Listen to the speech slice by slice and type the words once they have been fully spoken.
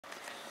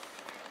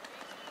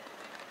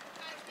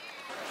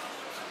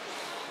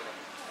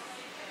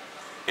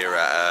Here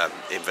at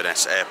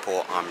Inverness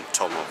Airport, I'm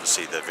Tom,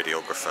 obviously the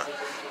videographer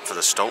for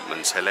the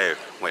Stoltmans. Hello,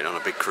 waiting on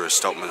a big crew of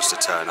Stoltmans to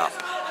turn up.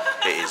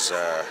 It's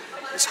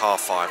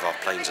 5:30, our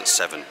plane's at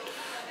 7,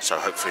 so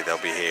hopefully they'll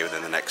be here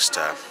within the next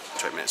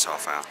 20 minutes,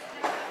 half hour.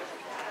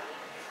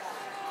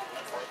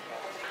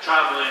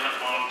 Travelling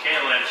on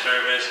KLM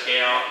service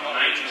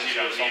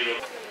KL900.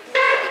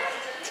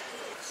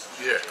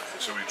 Yeah,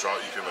 so we try,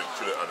 you can like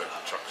put it on it,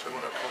 chucks in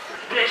there.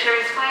 British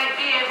flight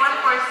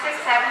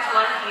BA1467 to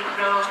London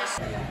Heathrow.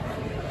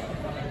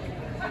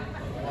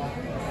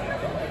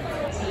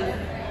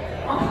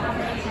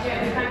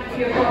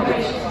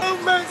 Oh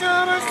my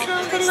god, I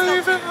can't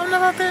believe it, I've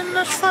never been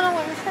this far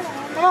away from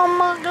home. Oh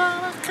my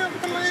god, I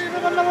can't believe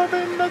it, I've never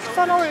been this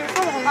far away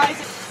from home.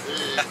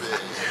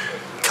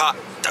 Cut,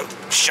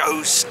 don't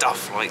show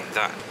stuff like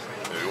that.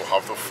 You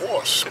have the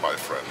force, my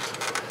friend.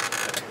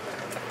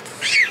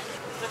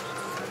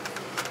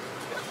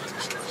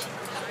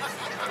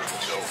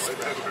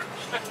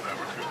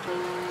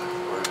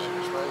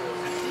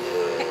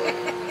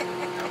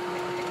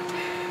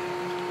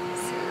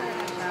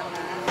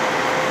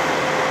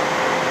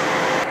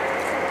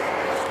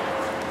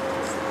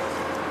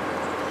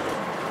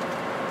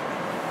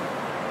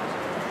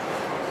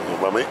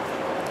 Mummy,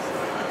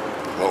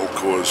 little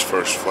Coa's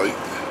first flight.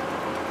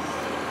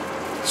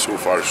 So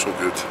far, so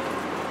good.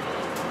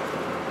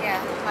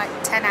 Yeah,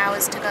 like 10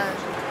 hours to go.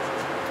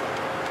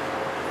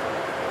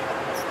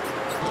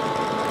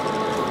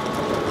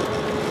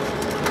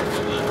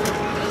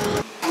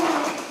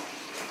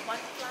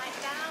 One flight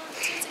down,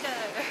 2 to go.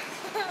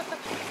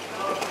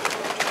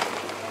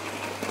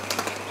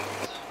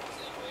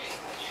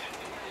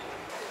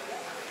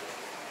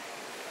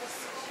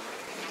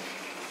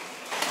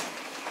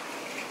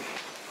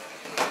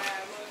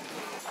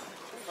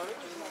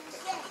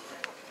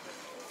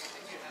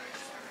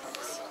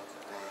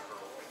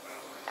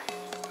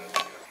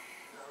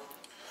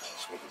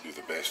 To be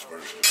the best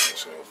version of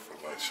myself for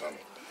my son.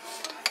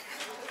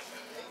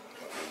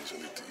 That means I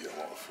need to eat a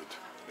lot of food.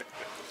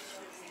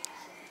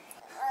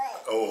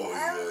 Oh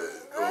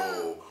yeah,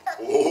 oh,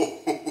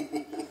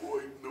 I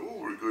know,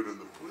 we're going in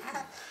the plane.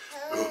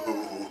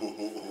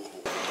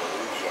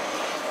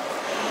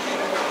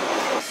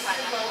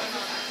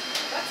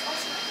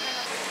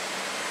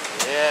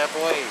 Yeah,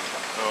 boy.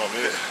 Oh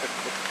man.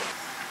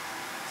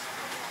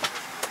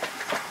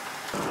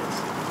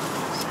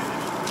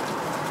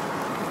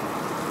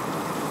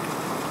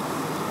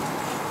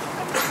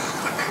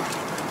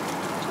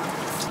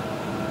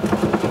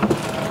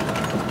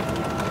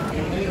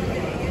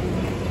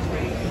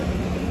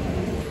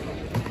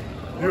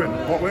 You in?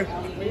 What way?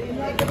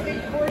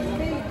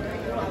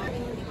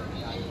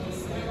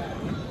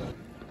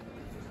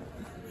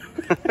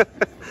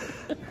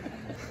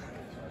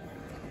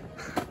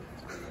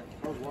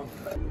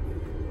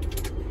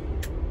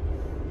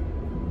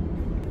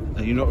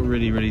 Are you not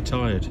really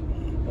tired?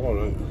 I'm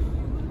alright.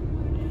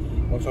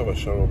 Let's have a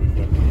shower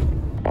before.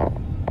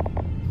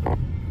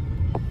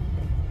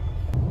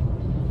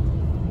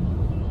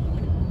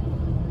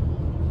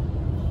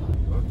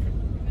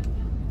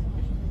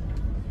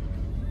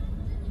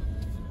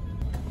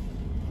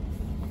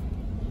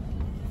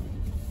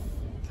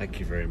 Thank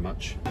you very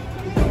much.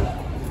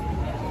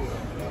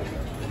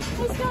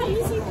 It's not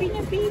easy being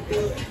a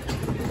baby.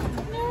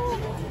 No.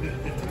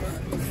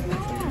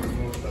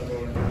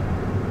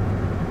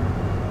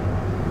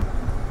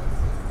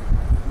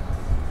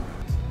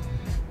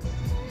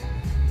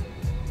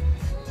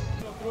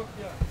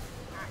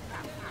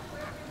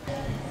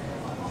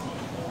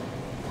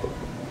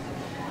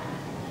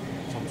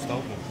 Tom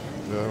Stoltman.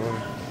 Yeah,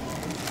 right.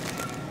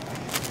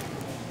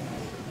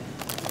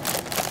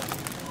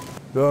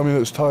 Yeah, I mean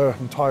it's tired.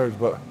 I'm tired,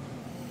 but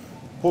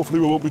hopefully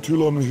we won't be too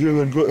long in here.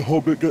 Then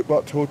hope we get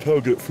back to hotel,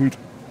 get food,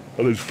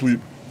 and then sleep.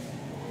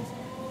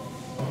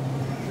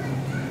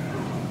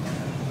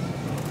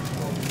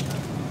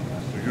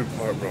 It's a good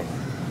park, bro.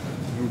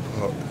 Good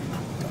park.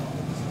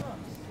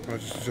 I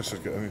just to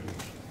get anything.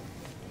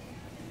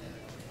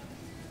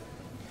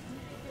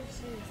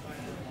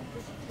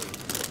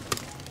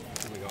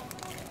 What we got?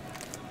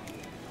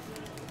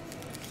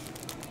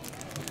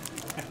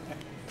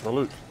 Oh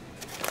look.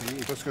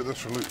 Let's get this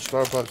for Luke.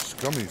 Starbucks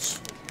gummies.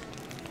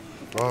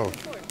 Wow.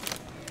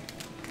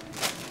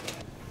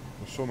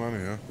 There's so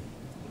many, yeah.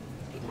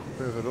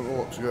 I don't know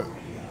what to get.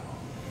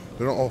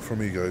 They're not all for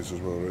me, guys, as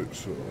well, right?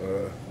 So,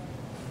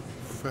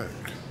 feck.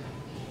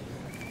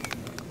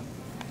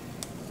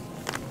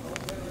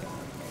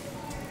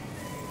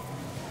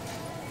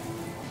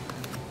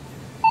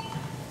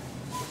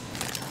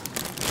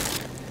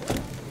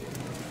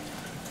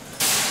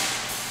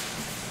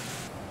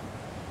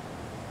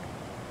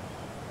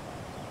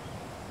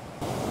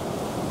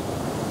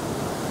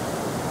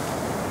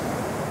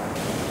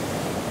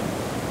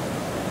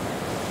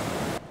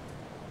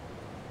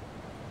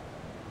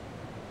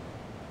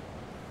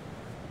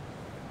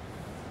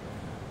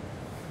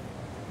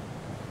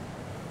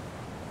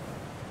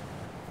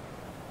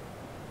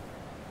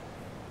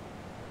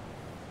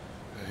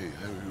 Hey,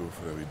 there we go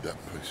for a wee dip,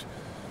 please.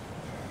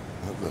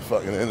 The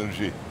fucking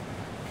energy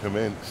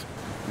commence.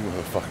 You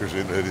motherfuckers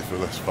ain't ready for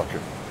this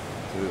fucking.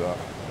 Do that.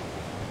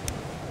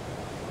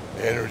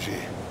 Energy.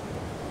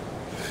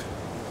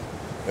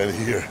 And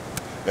here.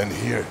 And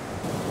here.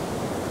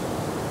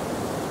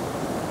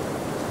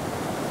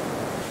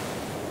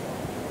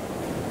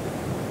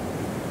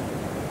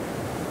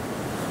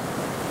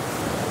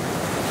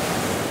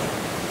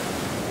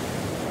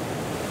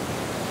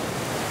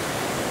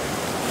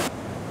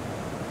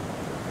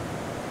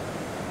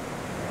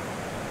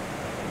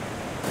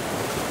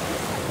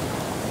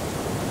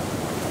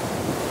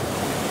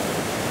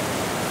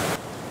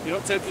 You're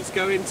not tempted to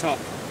go in top?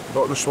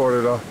 Not this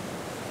morning,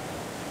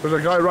 There's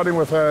a guy running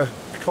with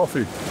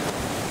coffee.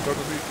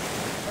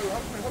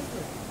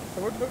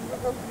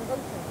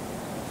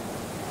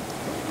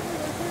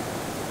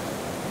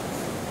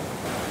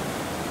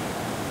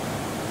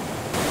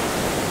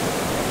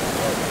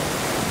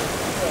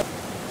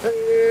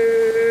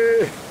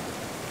 Hey!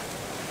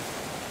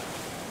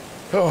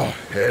 Oh,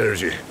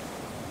 energy.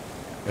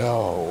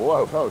 Oh,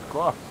 wow, that was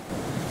class.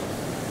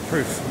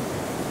 Proof.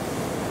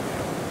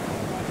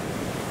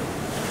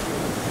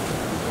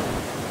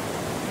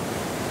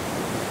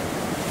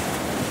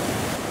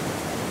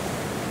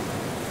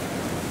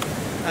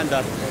 And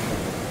done.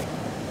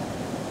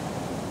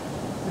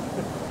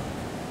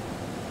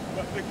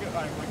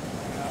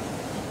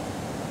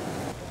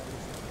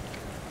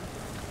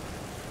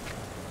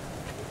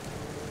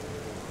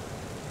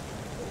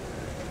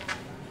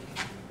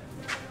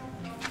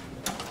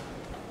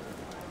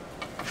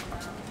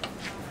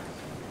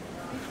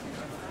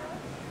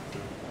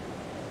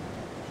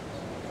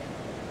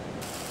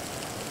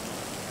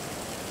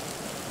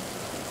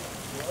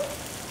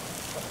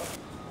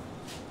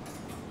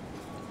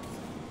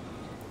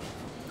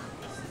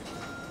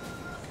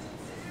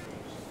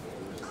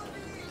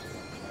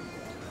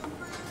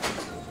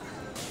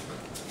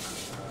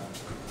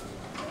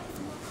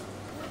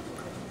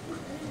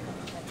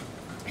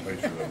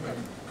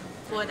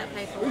 What I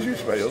pay for? Where's your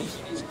smiles?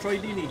 It's Troy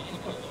Deeney.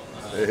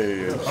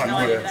 Hey, No,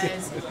 it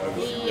is. The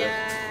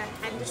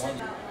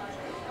Henderson.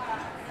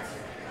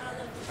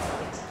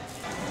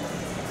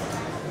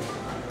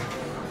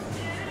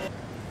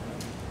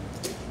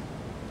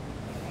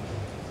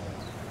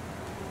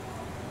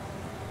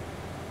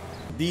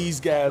 These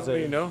guys are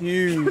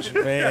huge,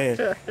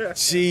 man.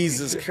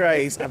 Jesus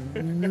Christ.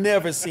 I've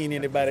never seen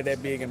anybody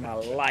that big in my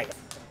life.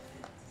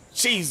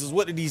 Jesus,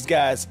 what do these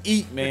guys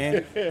eat,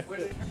 man?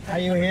 Are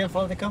you here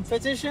for the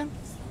competition?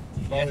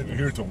 We're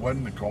here to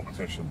win the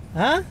competition.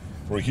 Huh?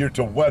 We're here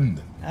to win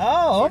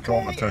Oh, the okay.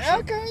 competition.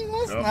 Okay,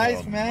 that's Yeah,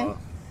 nice, man.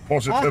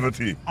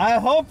 Positivity. I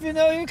hope you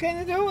know you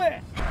can do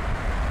it.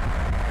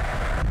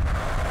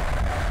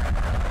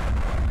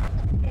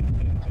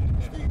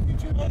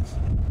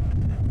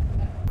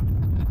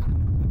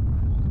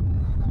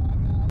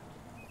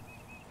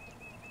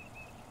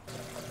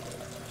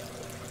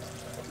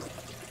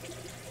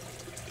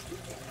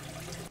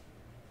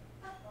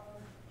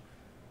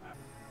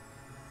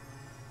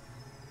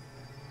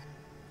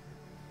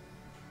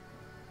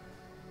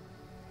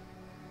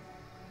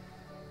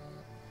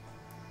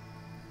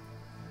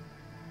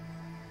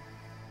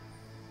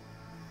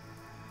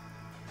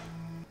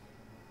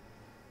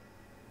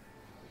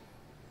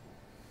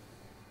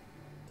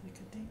 Take a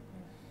deep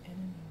breath in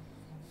and out.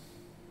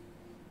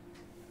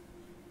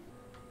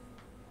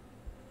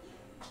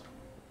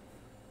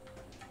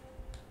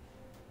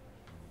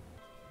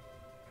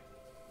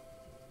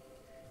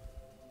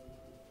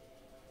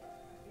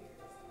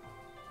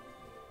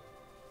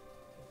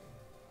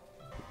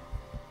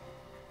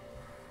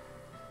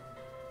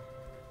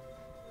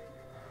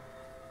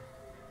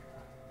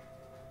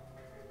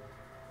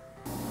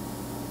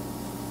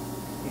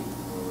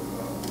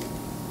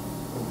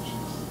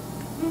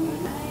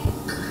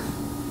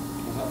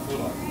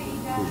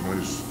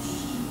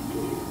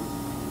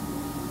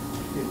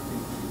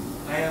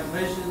 I have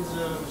visions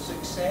of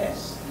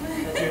success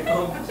at your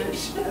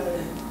competition.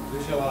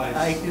 Visualise.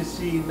 I can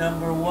see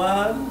number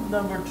 1,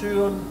 number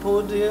 2 on the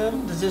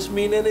podium. Does this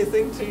mean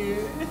anything to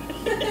you?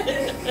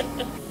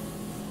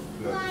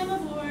 Climb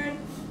aboard.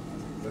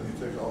 Then you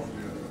take it off.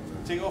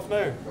 Take it off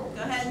now.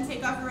 Go ahead and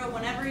take off your rope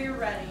whenever you're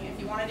ready. If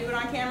you want to do it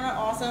on camera,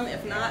 awesome.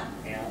 If not,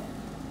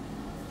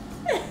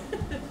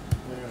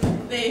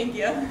 thank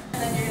you.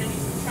 And then you're going to do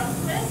some trunk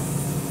twists.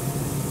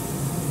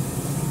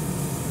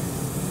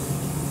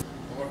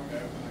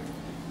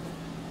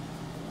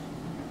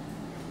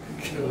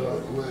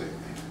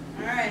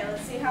 Alright,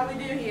 let's see how we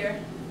do here.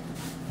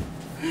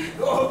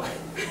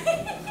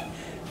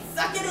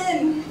 Suck it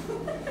in!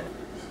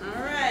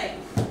 Alright.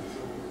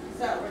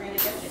 So we're going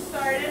to get you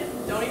started.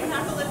 Don't even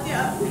have to lift you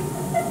up.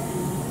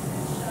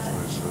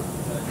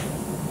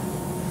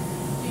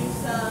 Do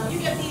some. You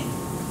get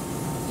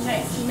these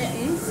nice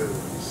mittens.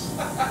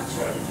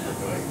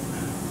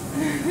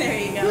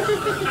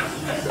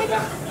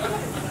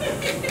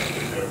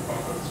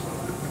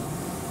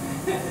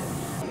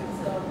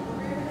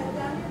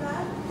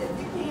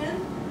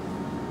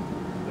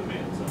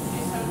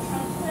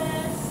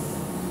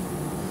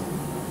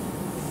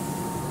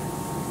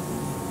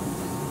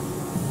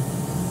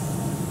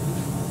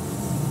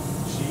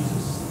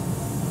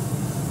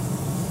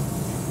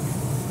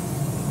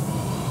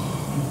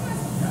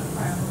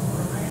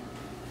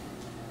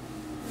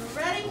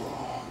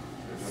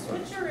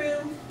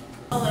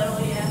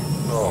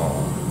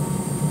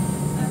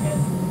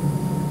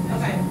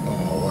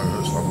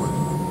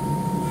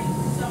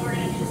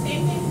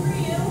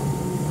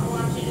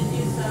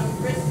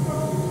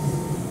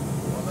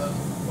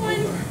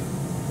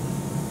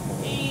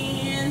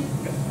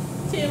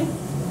 Two. I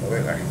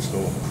think I can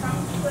stall.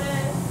 Trunk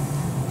twist.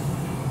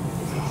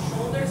 Do some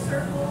shoulder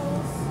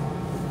circles.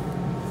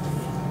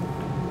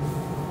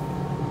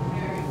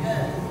 Very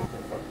good.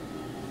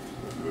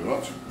 Thank you very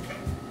much.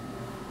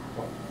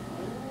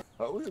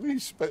 Look at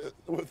these.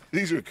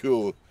 These are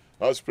cool.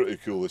 That's pretty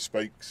cool. The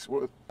spikes.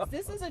 What?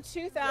 This is a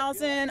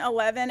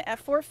 2011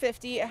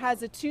 F450. It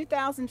has a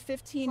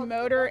 2015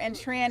 motor and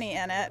tranny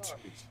in it.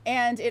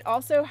 And it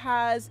also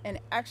has an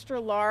extra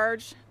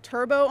large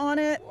turbo on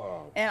it.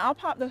 Wow. And I'll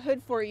pop the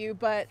hood for you,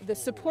 but the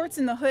supports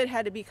in the hood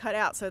had to be cut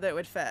out so that it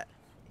would fit.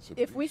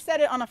 If we set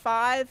it on a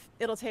 5,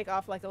 it'll take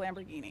off like a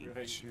Lamborghini.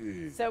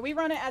 Jeez. So we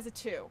run it as a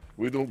 2.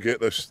 We don't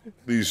get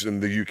these in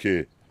the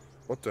UK.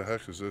 What the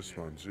heck is this,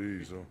 man?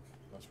 Jeez. Oh.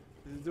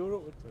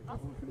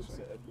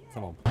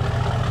 Come on.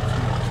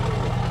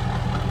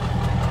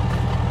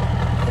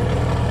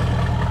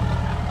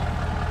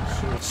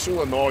 It's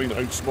so annoying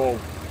how small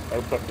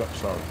our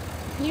pickups are.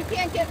 You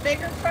can't get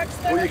bigger trucks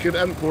though? Well, you can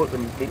import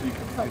them, but you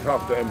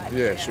have to lot,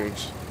 yeah, so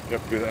it's you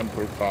have to do the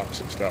import tax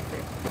and stuff.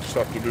 Just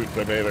have to do it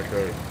to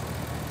America.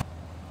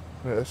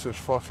 Yeah, this is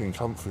fucking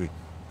comfy.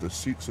 The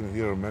seats in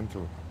here are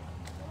mental.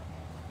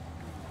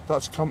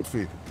 That's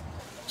comfy.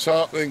 What's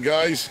happening,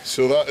 guys?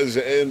 So that is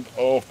the end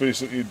of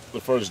basically the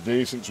first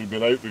day since we've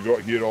been out. We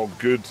got here all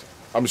good.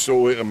 I'm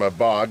still waiting on my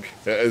bag.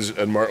 It is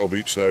in Myrtle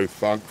Beach now,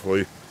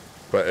 thankfully.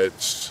 But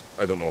it's,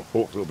 I don't know,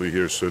 hopefully it'll be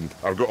here soon.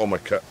 I've got all my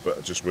kit, but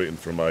I'm just waiting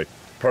for my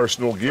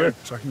personal gear.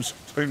 Times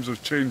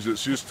have changed.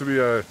 It's used to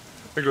be, I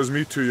think it was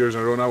me 2 years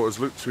in a row, now it's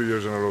Luke 2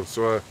 years in a row.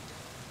 So,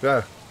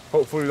 yeah,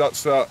 hopefully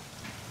that's that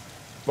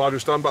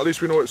badge done. But at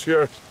least we know it's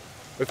here.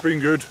 It's been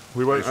good.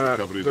 We went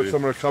did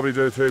some recovery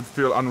day today,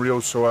 feel unreal.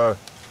 So,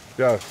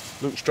 yeah,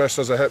 Luke's dressed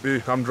as a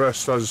hippie, I'm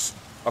dressed as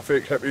a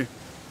fake hippie,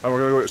 and we're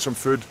going to go get some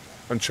food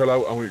and chill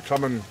out, and we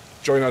come and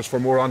join us for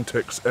more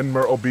antics in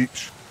Myrtle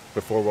Beach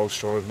before Welsh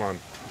Shores, man.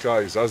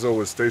 Guys, as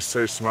always, stay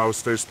safe, smile,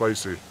 stay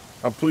spicy.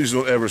 And please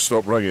don't ever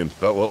stop ringing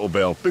that little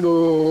bell.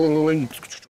 Ding-a-ling.